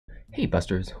Hey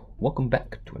Busters, welcome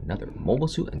back to another Mobile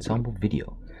Suit Ensemble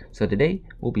video. So today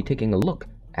we'll be taking a look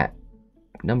at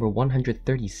number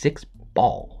 136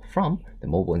 Ball from the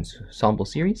Mobile Ensemble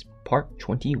series part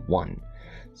 21.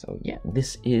 So yeah,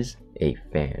 this is a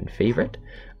fan favorite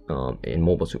in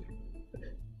Mobile Suit,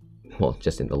 well,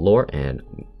 just in the lore, and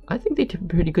I think they did a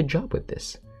pretty good job with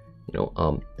this.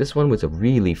 This one was a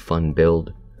really fun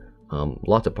build.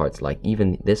 Lots of parts, like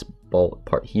even this ball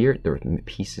part here, there are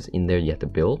pieces in there you have to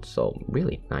build, so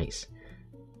really nice.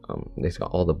 It's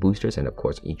got all the boosters, and of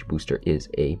course each booster is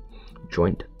a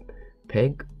joint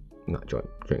peg, not joint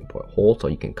port hole, so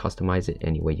you can customize it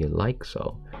any way you like.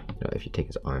 So if you take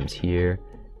his arms here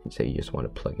and say you just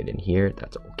want to plug it in here,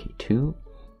 that's okay too.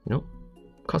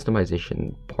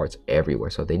 Customization parts everywhere,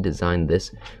 so they designed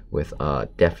this with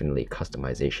definitely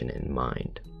customization in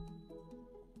mind.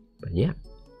 But yeah,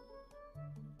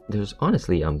 there's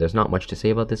honestly there's not much to say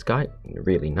about this guy.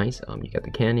 Really nice. You got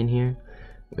the cannon here,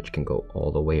 which can go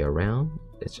all the way around.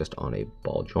 It's just on a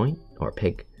ball joint or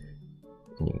peg,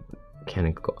 and you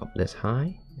cannon can go up this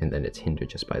high, and then it's hindered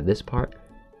just by this part.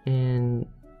 And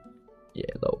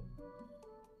yeah, though,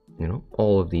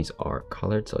 all of these are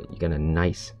colored, so you get a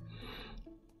nice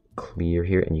clear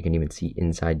here, and you can even see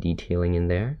inside detailing in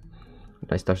there.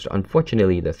 Nice thruster.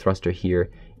 Unfortunately, the thruster here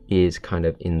is kind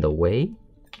of in the way,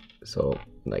 so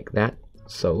like that.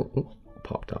 So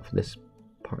popped off this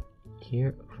part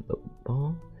here of the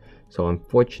ball. So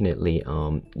unfortunately,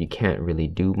 you can't really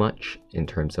do much in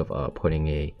terms of putting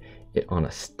it on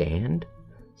a stand.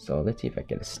 So let's see if I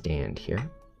get a stand here.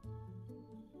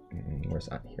 Where's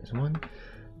that? Here's one.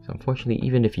 So unfortunately,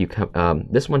 even if you come,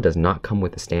 this one does not come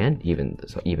with a stand,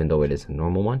 even though it is a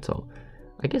normal one. So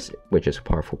I guess, which is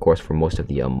par for course for most of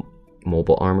the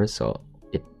mobile armors. So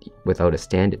it without a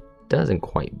stand, it doesn't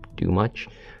quite do much.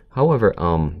 However,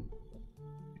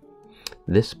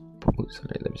 this,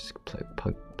 sorry, let me just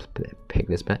peg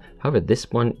this back. However,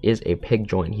 this one is a peg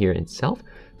joint here itself.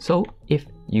 So if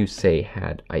you say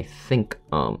had, I think,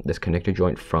 this connector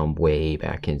joint from way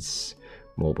back in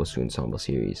Mobile Suit Ensemble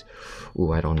series.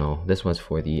 Ooh, I don't know. This one's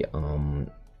for the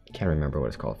can't remember what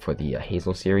it's called, for the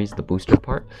Hazel series, the booster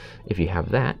part. If you have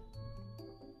that,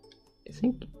 I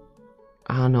think.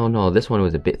 Oh no, this one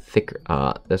was a bit thicker.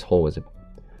 This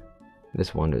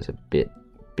one was a bit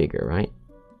bigger, right?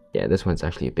 Yeah, this one's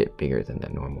actually a bit bigger than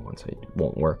that normal one, so it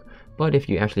won't work. But if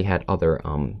you actually had other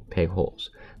peg holes,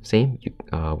 same,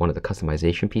 one of the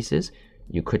customization pieces,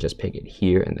 you could just peg it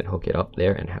here and then hook it up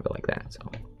there and have it like that.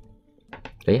 So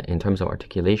yeah, in terms of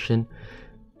articulation,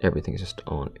 everything's just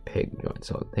on a peg joint.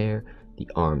 So there, the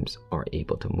arms are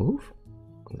able to move,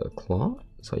 the claw,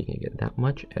 so you can get that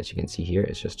much. As you can see here,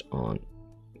 it's just on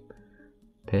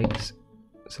pegs.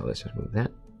 So let's just move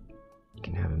that. You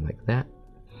can have him like that.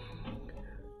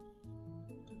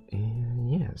 And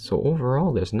yeah, so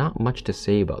overall, there's not much to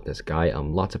say about this guy.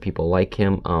 Lots of people like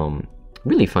him.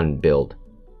 Really fun build.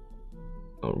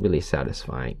 Really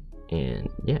satisfying. And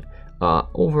yeah,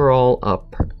 overall,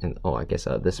 I guess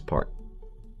this part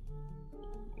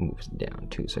moves down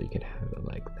too, so you can have it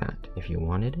like that if you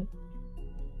wanted it.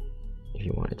 If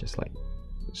you want it just like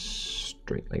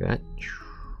straight like that.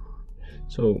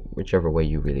 So whichever way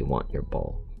you really want your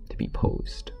ball to be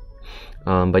posed.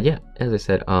 But yeah, as I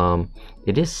said,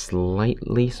 it is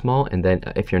slightly small, and then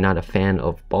if you're not a fan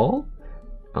of ball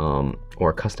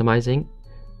or customizing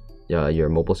your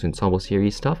Mobile Suit Ensemble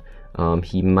series stuff,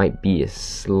 he might be a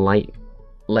slight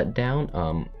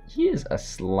letdown. He is a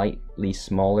slightly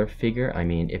smaller figure. I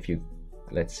mean, if you,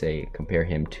 let's say, compare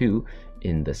him to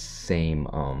in the same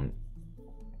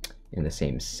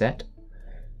set,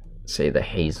 say the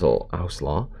Hazel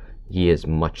Owsla, he is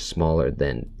much smaller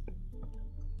than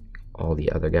all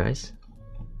the other guys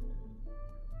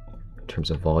in terms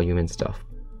of volume and stuff,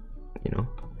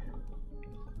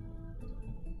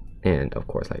 and of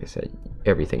course, like I said,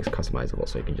 everything's customizable,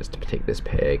 so you can just take this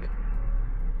peg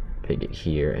it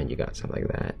here, and you got something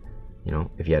like that.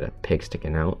 If you had a peg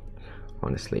sticking out,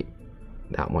 honestly,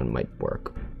 that one might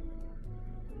work.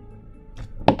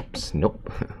 Oops,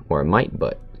 nope. Or it might,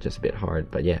 but just a bit hard.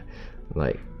 But yeah,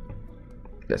 like,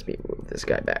 let's move this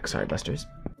guy back. Sorry, Busters.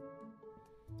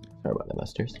 Sorry about that,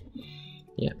 Busters.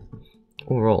 Yeah,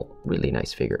 overall, really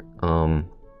nice figure.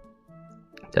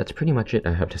 That's pretty much it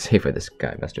I have to say for this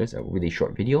guy, Busters. A really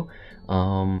short video.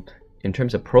 In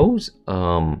terms of pros,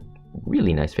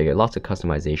 really nice figure. Lots of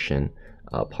customization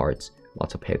parts,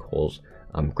 lots of peg holes.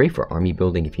 Great for army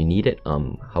building if you need it.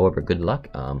 However, good luck.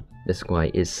 This guy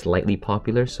is slightly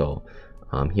popular, so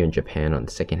here in Japan on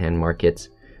the secondhand markets,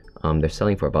 they're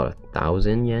selling for about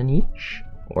 1,000 yen each,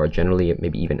 or generally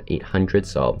maybe even 800,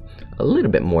 so a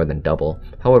little bit more than double.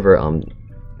 However,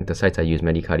 the sites I use,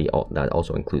 Medicati, that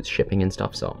also includes shipping and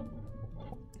stuff. So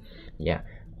yeah,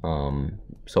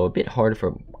 so a bit harder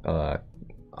for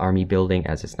army building,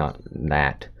 as it's not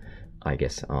that, I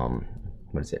guess,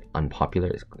 what is it, unpopular?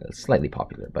 It's slightly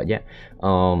popular, but yeah.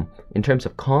 In terms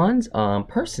of cons,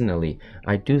 personally,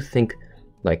 I do think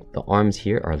like the arms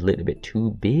here are a little bit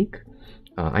too big.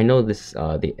 I know this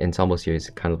the Ensemble series is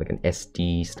kind of like an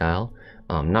SD style,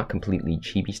 not completely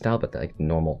chibi style, but like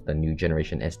normal, the new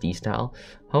generation SD style.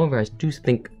 However, I do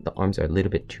think the arms are a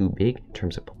little bit too big in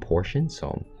terms of proportion,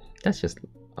 so that's just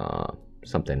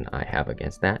something I have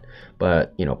against that.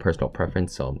 But you know, personal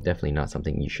preference, so definitely not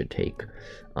something you should take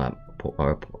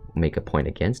or make a point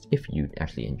against if you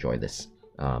actually enjoy this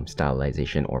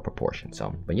stylization or proportion.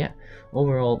 So, but yeah,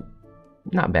 overall,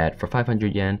 not bad for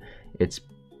 500 yen. It's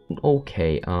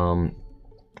okay.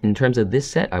 In terms of this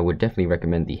set, I would definitely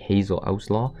recommend the Hazel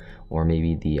Owsla, or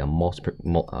maybe the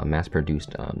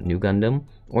mass-produced New Gundam,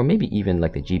 or maybe even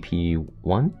like the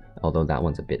GP01, although that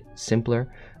one's a bit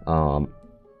simpler.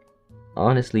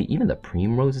 Honestly, even the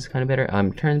Primrose is kind of better.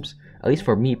 In terms, at least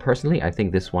for me personally, I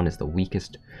think this one is the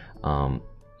weakest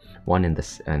one in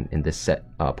this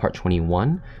set, part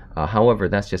 21. However,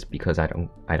 that's just because I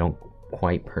don't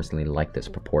quite personally like this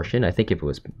proportion. I think if it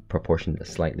was proportioned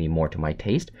slightly more to my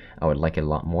taste, I would like it a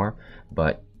lot more.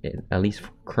 But at least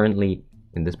currently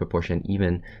in this proportion,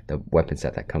 even the weapon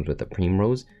set that comes with the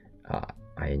Primrose,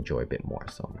 I enjoy a bit more.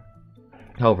 So,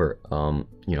 however,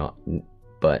 you know,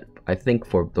 but I think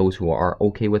for those who are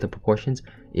okay with the proportions,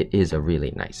 it is a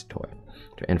really nice toy.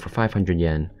 And for 500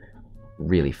 yen,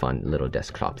 really fun little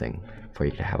desktop thing for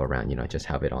you to have around. You know, just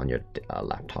have it on your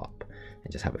laptop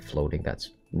and just have it floating.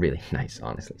 That's really nice,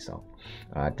 honestly. So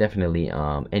definitely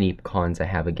any cons I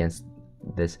have against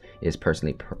this is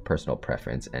personal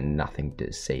preference and nothing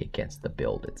to say against the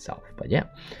build itself. But yeah,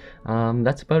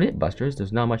 that's about it, Busters.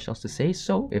 There's not much else to say.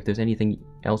 So if there's anything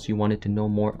else you wanted to know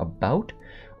more about,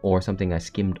 or something I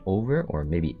skimmed over or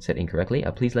maybe said incorrectly,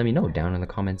 please let me know down in the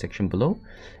comment section below,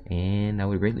 and I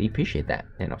would greatly appreciate that.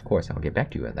 And of course, I'll get back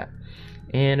to you on that.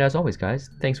 And as always, guys,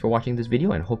 thanks for watching this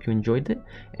video, and hope you enjoyed it,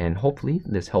 and hopefully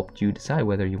this helped you decide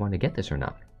whether you want to get this or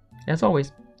not. As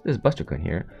always, this is Buster-kun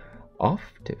here, off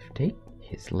to take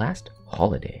his last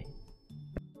holiday.